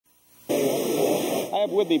I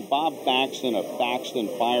have with me Bob Faxton of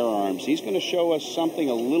Faxton Firearms. He's going to show us something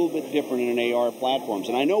a little bit different in an AR platforms.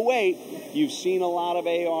 And I know, Wade, you've seen a lot of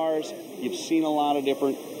ARs. You've seen a lot of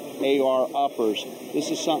different AR uppers. This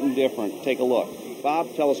is something different. Take a look.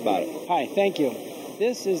 Bob, tell us about it. Hi, thank you.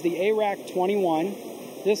 This is the ARAC 21.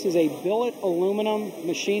 This is a billet aluminum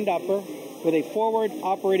machined upper with a forward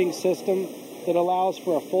operating system that allows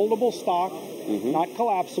for a foldable stock, not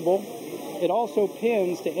collapsible. It also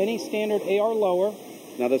pins to any standard AR lower.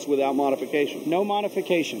 Now that's without modification? No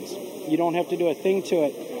modifications. You don't have to do a thing to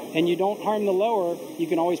it. And you don't harm the lower. You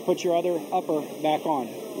can always put your other upper back on.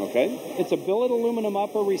 Okay. It's a billet aluminum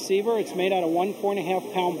upper receiver. It's made out of 1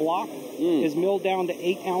 4.5 pound block. Is milled down to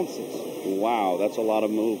 8 ounces. Wow, that's a lot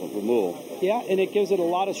of removal. Yeah, and it gives it a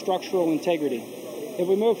lot of structural integrity. If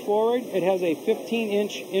we move forward, it has a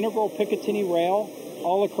 15-inch integral Picatinny rail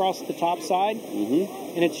all across the top side,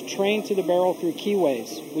 and it's trained to the barrel through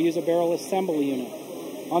keyways. We use a barrel assembly unit.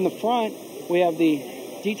 On the front, we have the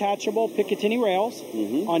detachable Picatinny rails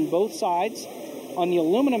on both sides. On the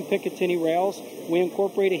aluminum Picatinny rails, we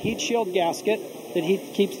incorporate a heat shield gasket that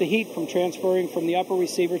keeps the heat from transferring from the upper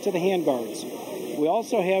receiver to the handguards. We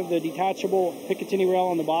also have the detachable Picatinny rail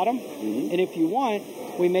on the bottom, and if you want,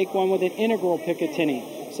 we make one with an integral Picatinny,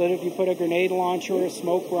 so that if you put a grenade launcher, a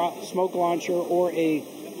smoke launcher, or a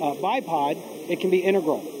bipod, it can be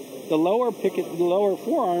integral. The lower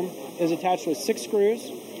forearm is attached with 6 screws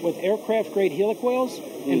with aircraft-grade helicoils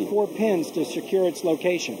and 4 pins to secure its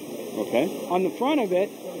location. Okay. On the front of it,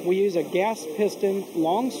 we use a gas piston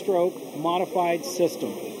long stroke modified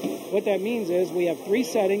system. What that means is we have 3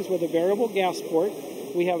 settings with a variable gas port.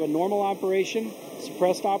 We have a normal operation,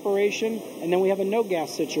 suppressed operation, and then we have a no gas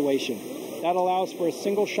situation. That allows for a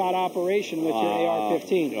single shot operation with your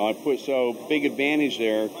AR-15. So big advantage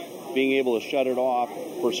there, being able to shut it off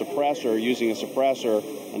for suppressor, using a suppressor,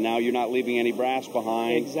 and now you're not leaving any brass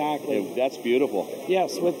behind. Exactly. That's beautiful.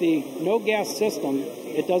 Yes, with the no gas system,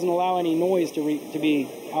 it doesn't allow any noise to be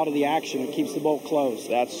out of the action. It keeps the bolt closed.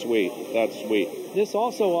 That's sweet. That's sweet. This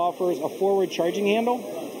also offers a forward charging handle,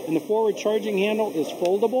 and the forward charging handle is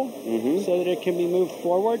foldable so that it can be moved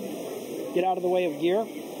forward, get out of the way of gear.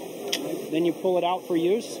 Then you pull it out for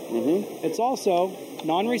use. It's also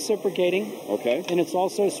non-reciprocating. Okay. And it's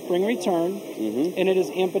also spring return. And it is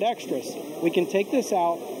ambidextrous. We can take this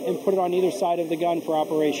out and put it on either side of the gun for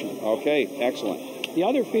operation. Okay, excellent. The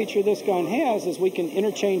other feature this gun has is we can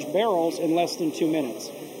interchange barrels in less than 2 minutes.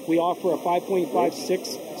 We offer a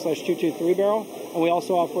 5.56/223 barrel, and we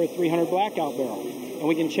also offer a 300 blackout barrel. And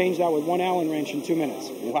we can change that with 1 Allen wrench in 2 minutes.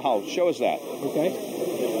 Wow, show us that. Okay.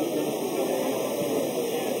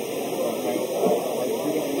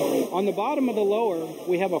 On the bottom of the lower,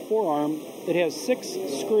 we have a forearm that has 6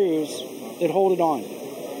 screws that hold it on.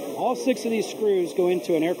 All 6 of these screws go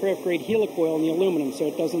into an aircraft-grade helicoil in the aluminum so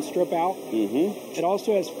it doesn't strip out. It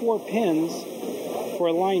also has 4 pins for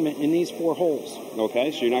alignment in these 4 holes.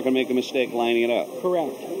 Okay, so you're not going to make a mistake lining it up.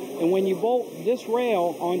 Correct. And when you bolt this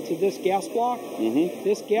rail onto this gas block,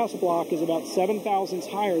 this gas block is about 7 thousandths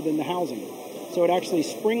higher than the housing. So it actually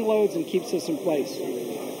spring loads and keeps this in place.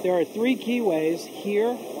 There are 3 keyways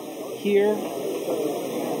here, here,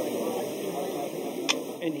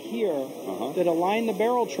 and here that align the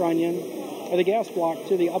barrel trunnion or the gas block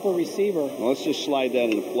to the upper receiver. Well, let's just slide that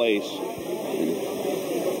into place.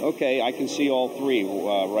 Okay, I can see all 3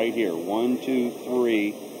 right here. 1, 2,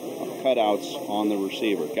 3 cutouts on the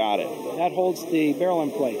receiver. Got it. That holds the barrel in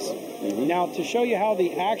place. Now, to show you how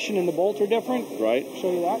the action and the bolt are different, right?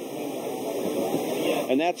 Show you that.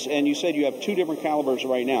 And you said you have 2 different calibers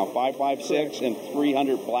right now, 5.56 and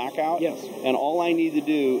 300 blackout? Yes. And all I need to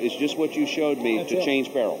do is just what you showed me to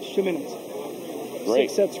change barrels. 2 minutes. Great.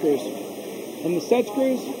 6 set screws. And the set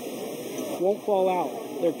screws won't fall out.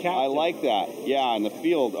 They're captive. I like that. Yeah, in the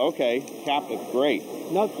field. Okay. Captive. Great.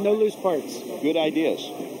 No loose parts. Good ideas.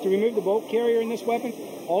 To remove the bolt carrier in this weapon,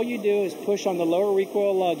 all you do is push on the lower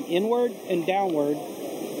recoil lug inward and downward,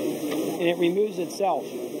 and it removes itself.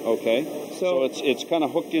 Okay. So it's kind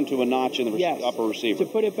of hooked into a notch in the upper receiver. To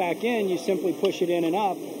put it back in, you simply push it in and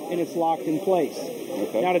up, and it's locked in place.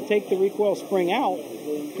 Okay. Now, to take the recoil spring out,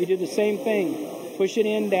 you do the same thing. Push it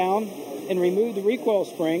in, down, and remove the recoil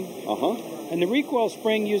spring. And the recoil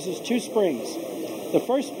spring uses 2 springs. The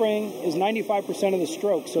first spring is 95% of the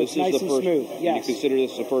stroke, so it's nice and smooth. Yes. You consider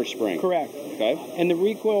this the first spring? Correct. Okay. And the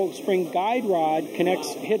recoil spring guide rod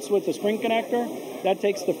hits with the spring connector. That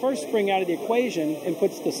takes the first spring out of the equation and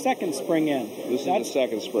puts the second spring in. This is the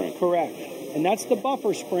second spring. Correct. And that's the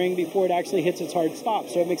buffer spring before it actually hits its hard stop.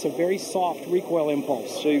 So it makes a very soft recoil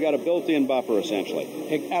impulse. So you got a built-in buffer, essentially.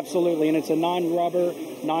 Absolutely. And it's a non-rubber,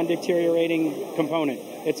 non-deteriorating component.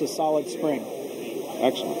 It's a solid spring.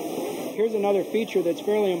 Excellent. Here's another feature that's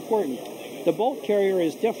fairly important. The bolt carrier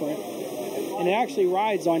is different, and it actually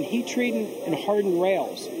rides on heat-treated and hardened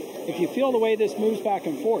rails. If you feel the way this moves back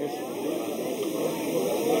and forth...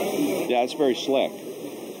 Yeah, it's very slick.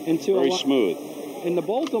 Very smooth. And the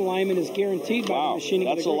bolt alignment is guaranteed by the machining.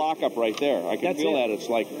 That's a lockup right there. I can feel that. It's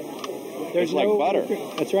like butter.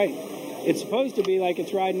 That's right. It's supposed to be like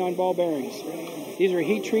it's riding on ball bearings. These are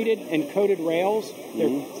heat-treated and coated rails.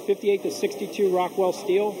 They're 58 to 62 Rockwell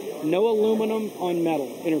steel. No aluminum on metal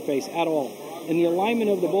interface at all. And the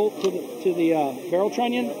alignment of the bolt to the barrel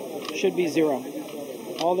trunnion should be 0.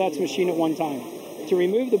 All that's machined at one time. To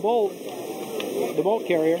remove the bolt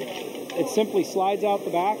carrier, it simply slides out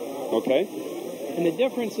the back. Okay. And the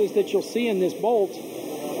difference is that you'll see in this bolt,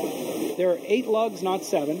 there are 8 lugs, not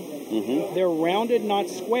 7. They're rounded, not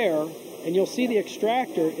square. And you'll see the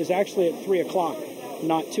extractor is actually at 3 o'clock,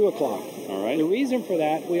 not 2 o'clock. All right. The reason for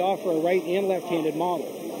that, we offer a right and left-handed model.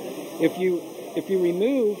 If you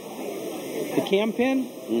remove the cam pin,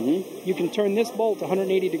 you can turn this bolt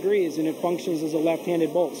 180 degrees and it functions as a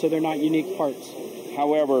left-handed bolt, so they're not unique parts.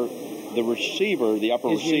 However, the receiver, the upper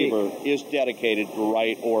receiver, is dedicated to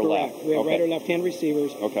right or Correct. left. We have right or left-hand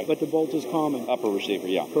receivers, but the bolt is common. Upper receiver,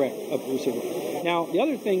 yeah. Correct, upper receiver. Now, the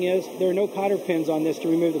other thing is there are no cotter pins on this to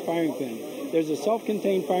remove the firing pin. There's a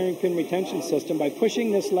self-contained firing pin retention system. By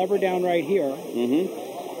pushing this lever down right here,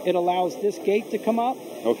 it allows this gate to come up.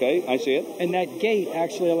 Okay, I see it. And that gate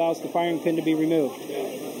actually allows the firing pin to be removed.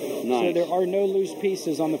 Nice. So there are no loose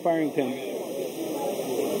pieces on the firing pin.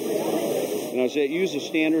 Now, does it use a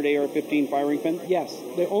standard AR-15 firing pin? Yes.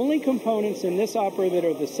 The only components in this opera that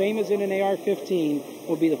are the same as in an AR-15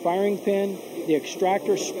 will be the firing pin, the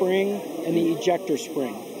extractor spring, and the ejector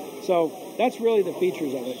spring. So that's really the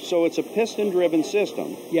features of it. So it's a piston-driven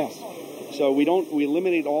system. Yes. So we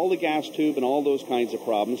eliminate all the gas tube and all those kinds of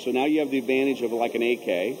problems. So now you have the advantage of like an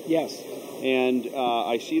AK. Yes. And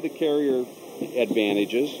I see the carrier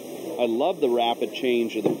advantages. I love the rapid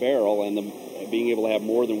change of the barrel and being able to have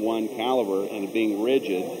more than one caliber and it being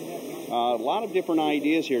rigid. A lot of different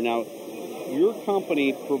ideas here. Now, your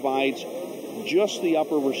company provides just the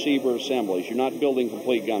upper receiver assemblies. You're not building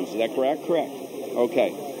complete guns. Is that correct? Correct.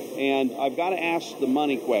 Okay. And I've got to ask the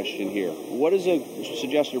money question here. What is a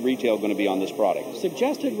suggested retail going to be on this product?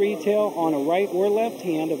 Suggested retail on a right or left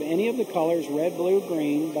hand of any of the colors, red, blue,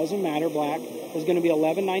 green, doesn't matter, black, is going to be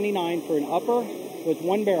 $11.99 for an upper with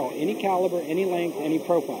one barrel, any caliber, any length, any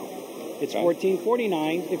profile. It's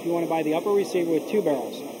 $14.49 if you want to buy the upper receiver with 2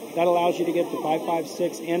 barrels. That allows you to get the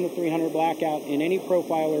 5.56 and the 300 blackout in any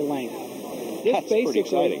profile or length. That's pretty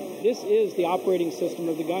exciting. This is the operating system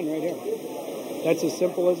of the gun right here. That's as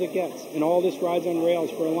simple as it gets. And all this rides on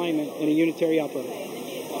rails for alignment in a unitary upper.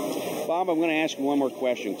 Bob, I'm going to ask you one more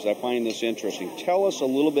question because I find this interesting. Tell us a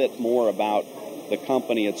little bit more about the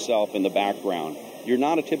company itself in the background. You're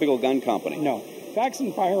not a typical gun company. No.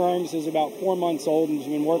 Faxon Firearms is about 4 months old and has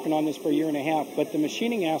been working on this for a year and a half. But the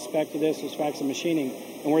machining aspect of this is Faxon Machining.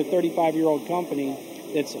 And we're a 35-year-old company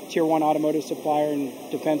that's a Tier 1 automotive supplier and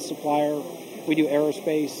defense supplier. We do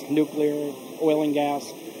aerospace, nuclear, oil and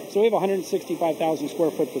gas. So we have a 165,000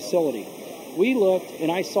 square foot facility. We looked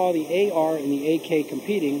and I saw the AR and the AK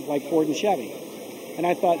competing like Ford and Chevy. And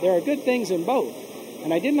I thought there are good things in both.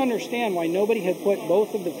 And I didn't understand why nobody had put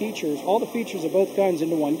both of the features, all the features of both guns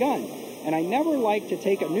into one gun. And I never like to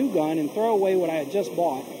take a new gun and throw away what I had just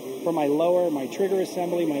bought for my lower, my trigger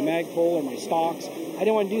assembly, my mag pull, or my stocks. I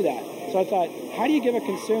didn't want to do that. So I thought, how do you give a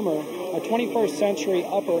consumer a 21st century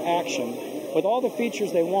upper action with all the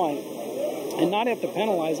features they want and not have to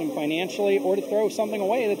penalize them financially or to throw something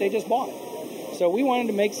away that they just bought? So we wanted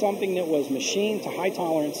to make something that was machined to high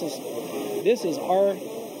tolerances. This is our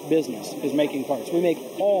business, is making parts. We make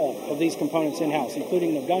all of these components in-house,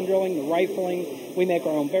 including the gun drilling, the rifling. We make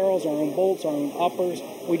our own barrels, our own bolts, our own uppers.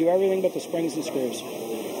 We do everything but the springs and screws.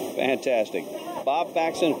 Fantastic. Bob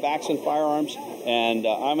Faxon, Faxon Firearms, and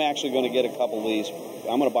I'm actually going to get a couple of these.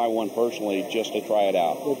 I'm going to buy one personally just to try it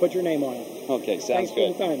out. We'll put your name on it. Okay, sounds Thanks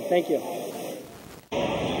good. Thanks for the time. Thank you.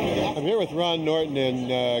 I'm here with Ron Norton in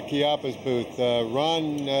Chiappa's booth.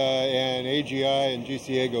 Ron and AGI and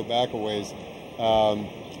GCA go back a ways.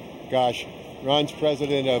 Ron's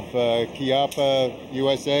president of Chiappa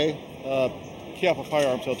USA. Chiappa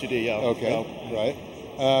Firearms Ltd. Yeah. Okay, right.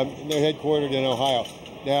 They're headquartered in Ohio.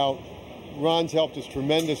 Now, Ron's helped us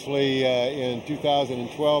tremendously in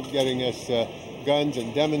 2012, getting us guns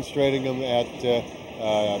and demonstrating them at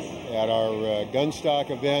our gun stock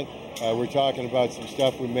event. We're talking about some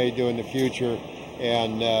stuff we may do in the future,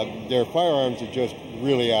 and their firearms are just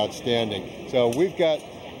really outstanding. So we've got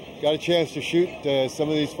a chance to shoot some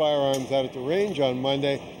of these firearms out at the range on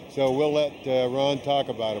Monday. So we'll let Ron talk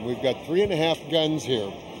about them. We've got 3.5 guns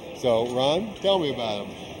here. So, Ron, tell me about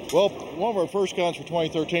them. Well, one of our first guns for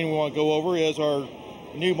 2013 we want to go over is our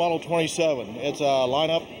new Model 27. It's a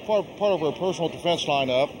lineup, part of our personal defense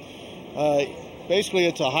lineup. Basically,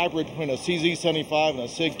 it's a hybrid between a CZ75 and a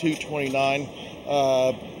SIG 229.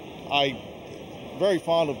 I'm very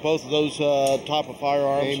fond of both of those type of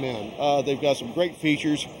firearms. Amen. They've got some great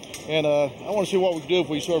features, and I want to see what we could do if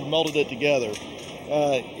we sort of melded it together.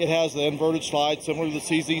 It has the inverted slide similar to the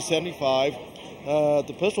CZ75.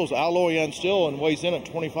 The pistol is alloy and steel and weighs in at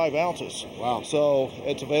 25 ounces. Wow. So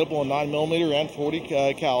it's available in 9mm and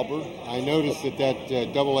 40 caliber. I noticed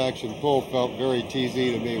that double action pull felt very TZ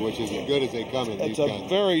to me, which is as good as they come in these guns.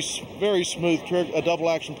 It's a very smooth double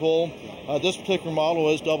action pull. This particular model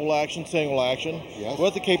is double action, single action, yes,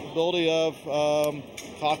 with the capability of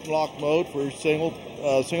cock and lock mode for single,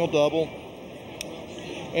 double,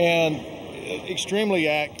 and extremely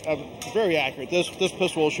very accurate. This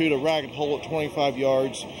pistol will shoot a ragged hole at 25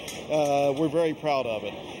 yards. We're very proud of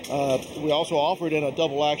it. We also offer it in a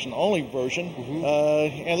double action only version,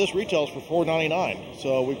 and this retails for $4.99.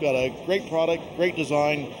 So we've got a great product, great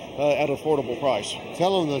design at an affordable price.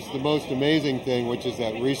 Tell them that's the most amazing thing, which is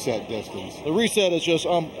that reset distance. The reset is just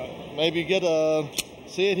maybe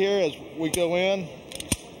see it here as we go in.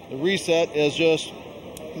 The reset is just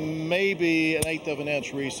maybe 1/8 of an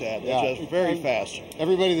inch reset. Yeah. It's just very fast.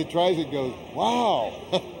 Everybody that tries it goes, wow.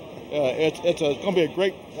 It's going to be a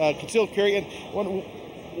great concealed carry. And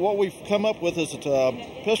what we've come up with is it's a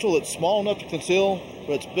pistol that's small enough to conceal,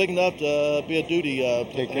 but it's big enough to be a duty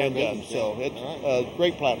handgun. So it's a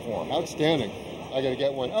great platform. Outstanding. I got to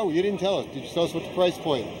get one. Oh, you didn't tell us. Did you tell us what the price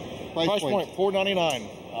point? Price point $4.99.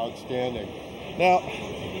 Outstanding. Now,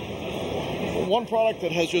 one product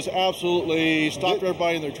that has just absolutely stopped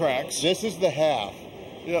everybody in their tracks. This is the half.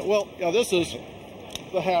 Yeah, well, this is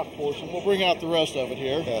the half portion. We'll bring out the rest of it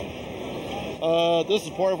here. This is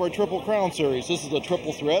part of our Triple Crown series. This is the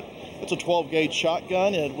Triple Threat. It's a 12-gauge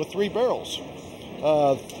shotgun and with 3 barrels.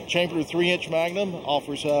 Chambered 3-inch Magnum,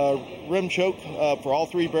 offers rim choke for all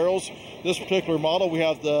 3 barrels. This particular model, we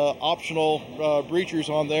have the optional breachers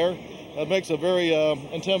on there. It makes a very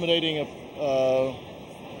intimidating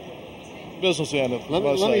business end. Let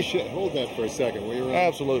me hold that for a second, will you, Ron?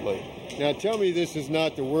 Absolutely. Now tell me this is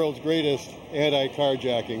not the world's greatest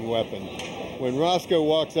anti-carjacking weapon. When Roscoe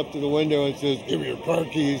walks up to the window and says, "Give me your car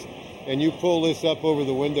keys," and you pull this up over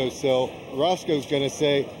the windowsill, Roscoe's going to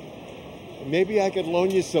say, "Maybe I could loan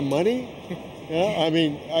you some money?" I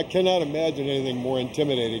mean, I cannot imagine anything more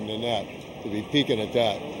intimidating than that, to be peeking at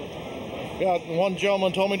that. Yeah, one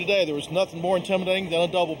gentleman told me today there was nothing more intimidating than a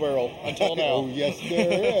double barrel until now. Oh, yes,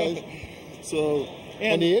 there is. So,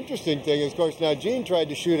 and the interesting thing is, of course, now Gene tried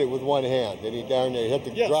to shoot it with one hand, and he darn near hit the,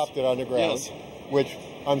 dropped it on the ground, which,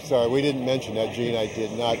 I'm sorry, we didn't mention that, Gene. I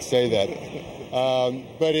did not say that.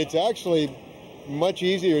 But it's actually much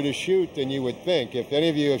easier to shoot than you would think. If any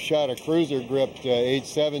of you have shot a cruiser-gripped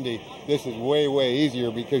 870, this is way, way easier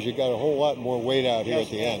because you got a whole lot more weight out here at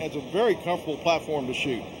the end. It's a very comfortable platform to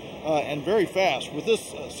shoot. And very fast. With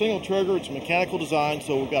this single trigger, it's a mechanical design,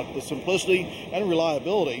 so we've got the simplicity and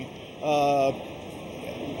reliability.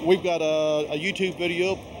 We've got a YouTube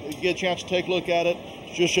video. If you get a chance to take a look at it,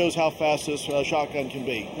 it just shows how fast this shotgun can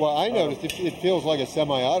be. Well, I noticed it feels like a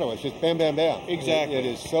semi-auto. It's just bam, bam, bam. Exactly. It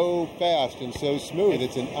is so fast and so smooth.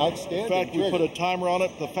 It's an outstanding In fact, we put a timer on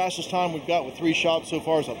it. The fastest time we've got with 3 shots so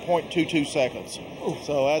far is a 0.22 seconds.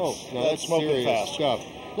 So that's smoking fast stuff.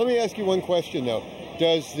 Let me ask you one question, though.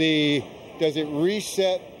 Does it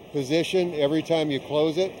reset position every time you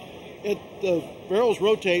close it? The barrels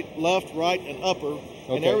rotate left, right, and upper,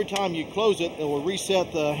 and every time you close it, it will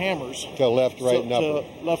reset the hammers to left, right, and upper.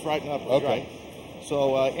 To left, right, and upper. Okay. Right.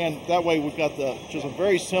 So, and that way we've got just a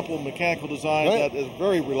very simple mechanical design that is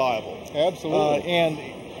very reliable. Absolutely. And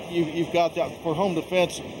you've got that for home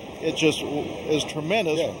defense. It just is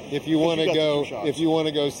tremendous. Yeah. If you want to go,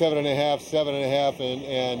 7.5,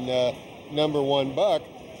 and number $1,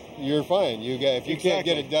 you're fine. If you can't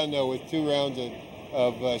get it done though with 2 rounds of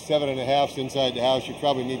 7.5s inside the house, you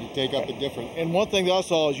probably need to take up a different. And one thing that I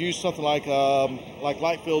saw is use something like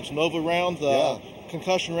Lightfield's Nova round, the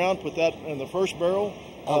concussion round. Put that in the first barrel.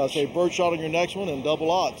 Say birdshot on your next one and double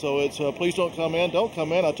aught. So it's please don't come in. Don't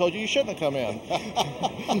come in. I told you shouldn't have come in.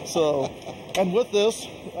 So, and with this,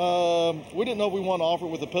 we didn't know we wanted to offer it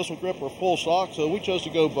with a pistol grip or full stock, so we chose to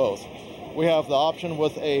go both. We have the option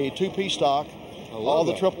with a 2-piece stock. All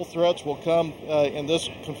the triple threats will come in this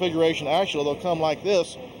configuration. Actually, they'll come like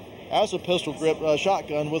this as a pistol grip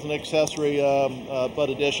shotgun with an accessory butt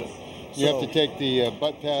addition. You have to take the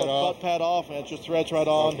butt pad off. Butt pad off, and it just threads right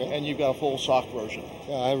on, and you've got a full sock version.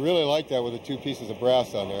 Yeah, I really like that with the 2 pieces of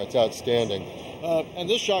brass on there. It's outstanding. And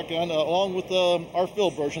this shotgun, along with our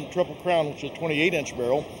field version, Triple Crown, which is a 28-inch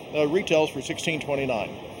barrel, retails for $16.29,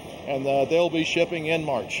 and they'll be shipping in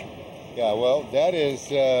March. Yeah, well, that is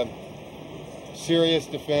serious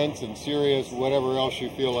defense and serious whatever else you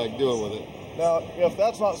feel like doing with it. Now, if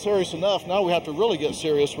that's not serious enough, now we have to really get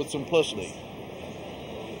serious with simplicity.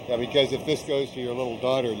 Yeah, because if this goes to your little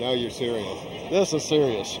daughter, now you're serious. This is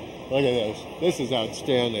serious. Look at this. This is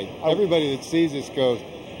outstanding. Everybody that sees this goes,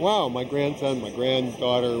 wow, my grandson, my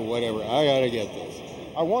granddaughter, whatever, I got to get this.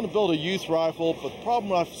 I want to build a youth rifle, but the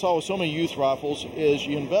problem I saw with so many youth rifles is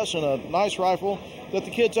you invest in a nice rifle that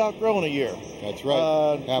the kids outgrow in a year. That's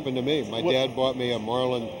right. Happened to me. My dad bought me a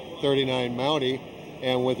Marlin 39 Mountie,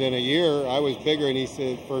 and within a year, I was bigger, and he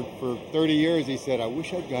said, for 30 years, he said, I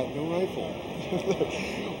wish I'd gotten a rifle.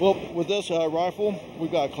 Well, with this rifle,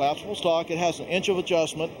 we've got a collapsible stock. It has an inch of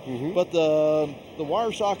adjustment, but the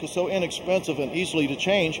wire stock is so inexpensive and easily to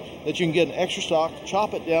change that you can get an extra stock,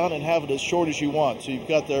 chop it down, and have it as short as you want, so you've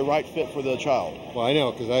got the right fit for the child. Well, I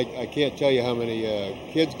know, because I can't tell you how many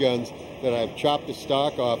kids' guns that I've chopped the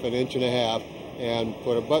stock off 1.5 inches and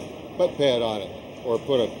put a butt pad on it, or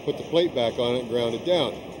put the plate back on it and ground it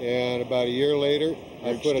down. And about a year later,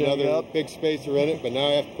 I put another big spacer in it, but now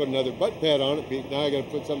I have to put another butt pad on it. Now I got to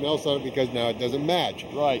put something else on it because now it doesn't match.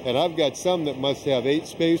 Right. And I've got some that must have 8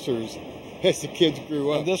 spacers as the kids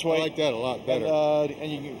grew up. And this way, I like that a lot better.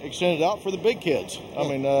 And you can extend it out for the big kids. I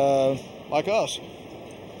mean, like us.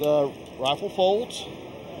 The rifle folds.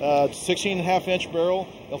 16.5-inch barrel.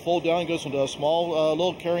 It'll fold down and goes into a small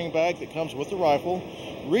little carrying bag that comes with the rifle.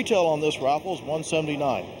 Retail on this rifle is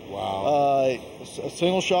 $179. Wow. A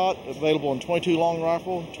single shot available in 22 long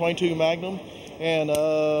rifle, 22 Magnum, and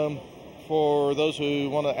for those who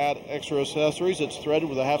want to add extra accessories, it's threaded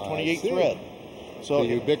with a half 28 thread. So the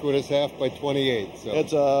ubiquitous half by 28.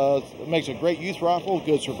 So it makes a great youth rifle,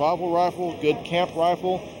 good survival rifle, good camp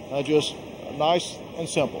rifle, just nice and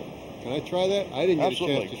simple. Can I try that? I didn't get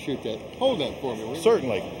Absolutely. a chance to shoot that. Hold that for me, will you?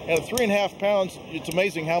 Certainly. And at 3.5 pounds, it's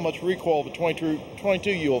amazing how much recoil the 22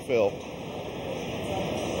 you will feel.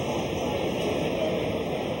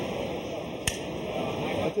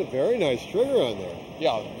 That's a very nice trigger on there.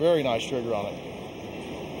 Yeah, very nice trigger on it.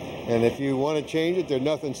 And if you want to change it, there's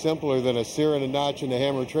nothing simpler than a sear and a notch in the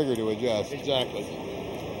hammer trigger to adjust. Exactly.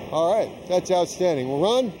 All right, that's outstanding. Well,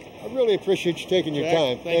 Ron, I really appreciate you taking your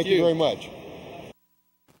time. Thank you you very much.